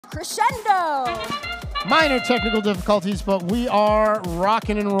Crescendo. Minor technical difficulties, but we are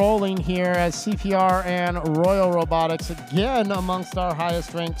rocking and rolling here as CPR and Royal Robotics, again amongst our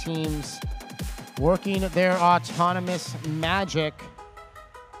highest ranked teams, working their autonomous magic.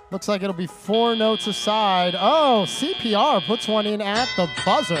 Looks like it'll be 4 notes aside. Oh, CPR puts one in at the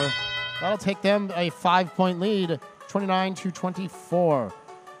buzzer. That'll take them a 5-point lead, 29-24.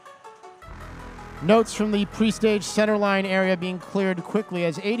 Notes from the pre-stage center line area being cleared quickly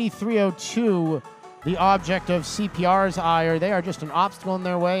as 8302, the object of CPR's ire. They are just an obstacle in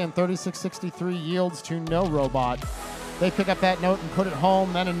their way, and 3663 yields to no robot. They pick up that note and put it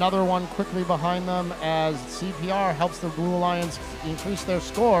home, then another one quickly behind them as CPR helps the Blue Alliance increase their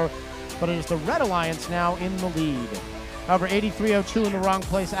score, but it is the Red Alliance now in the lead. However, 8302 in the wrong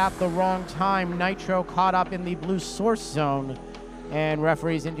place at the wrong time. Nitro caught up in the blue source zone, and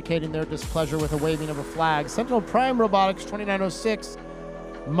referees indicating their displeasure with a waving of a flag. Sentinel Prime Robotics, 2906,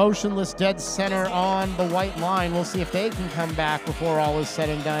 motionless dead center on the white line. We'll see if they can come back before all is said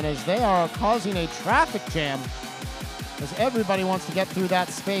and done, as they are causing a traffic jam, as everybody wants to get through that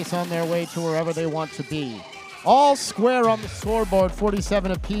space on their way to wherever they want to be. All square on the scoreboard,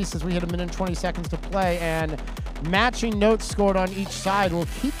 47 apiece as we hit 1 minute and 20 seconds to play, and matching notes scored on each side will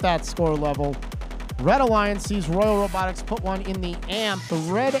keep that score level. Red Alliance sees Royal Robotics put one in the amp. The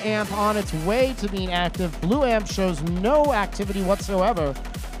red amp on its way to being active. Blue amp shows no activity whatsoever.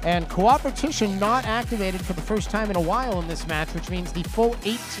 And Cooperation not activated for the first time in a while in this match, which means the full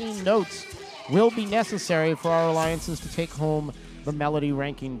 18 notes will be necessary for our alliances to take home the Melody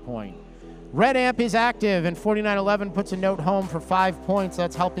ranking point. Red amp is active, and 4911 puts a note home for 5 points.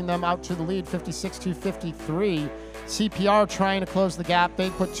 That's helping them out to the lead, 56-53. CPR trying to close the gap. They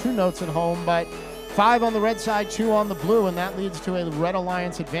put 2 notes at home, but 5 on the red side, 2 on the blue, and that leads to a Red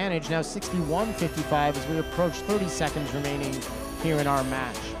Alliance advantage. Now 61-55 as we approach 30 seconds remaining here in our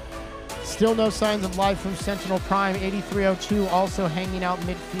match. Still no signs of life from Sentinel Prime. 8302 also hanging out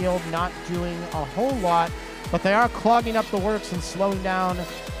midfield, not doing a whole lot, but they are clogging up the works and slowing down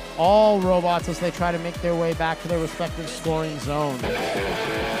all robots as they try to make their way back to their respective scoring zone.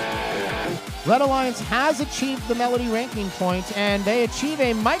 Red Alliance has achieved the Melody ranking point, and they achieve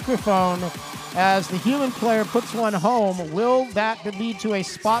a microphone as the human player puts one home. Will that lead to a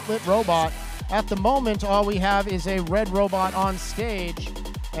spotlit robot? At the moment, all we have is a red robot on stage,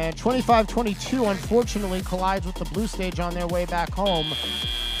 and 2522 unfortunately collides with the blue stage on their way back home.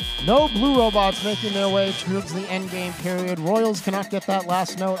 No blue robots making their way towards the end game period. Royals cannot get that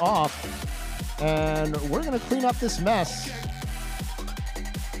last note off, and we're going to clean up this mess.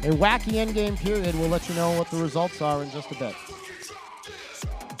 A wacky end game period. We'll let you know what the results are in just a bit.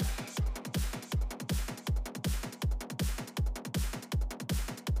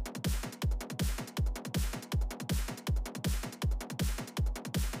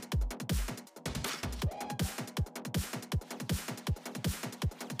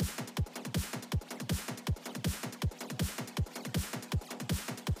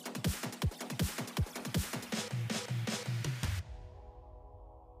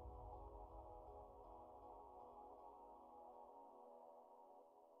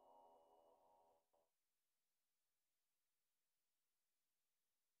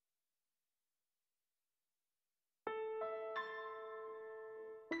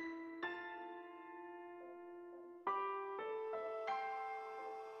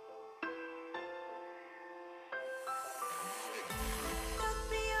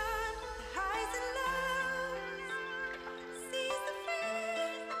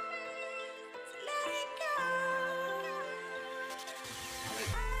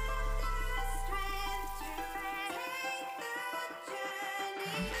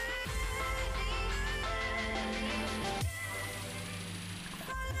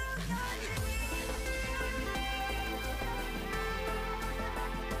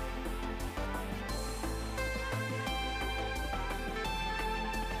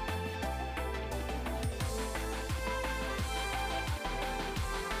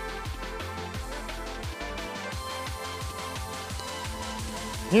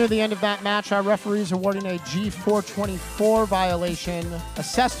 Near the end of that match, our referees awarding a G424 violation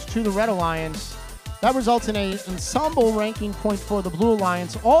assessed to the Red Alliance. That results in an ensemble ranking point for the Blue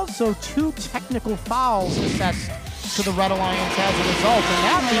Alliance. Also, 2 technical fouls assessed to the Red Alliance as a result, and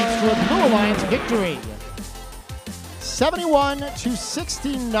that leads to a Blue Alliance victory.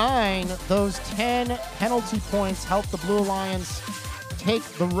 71-69, those 10 penalty points help the Blue Alliance take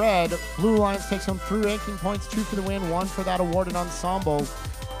the red. Blue Alliance takes home 3 ranking points, 2 for the win, 1 for that awarded ensemble.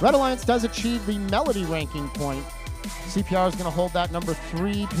 Red Alliance does achieve the Melody ranking point. CPR is going to hold that number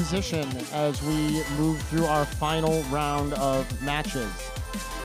 3 position as we move through our final round of matches.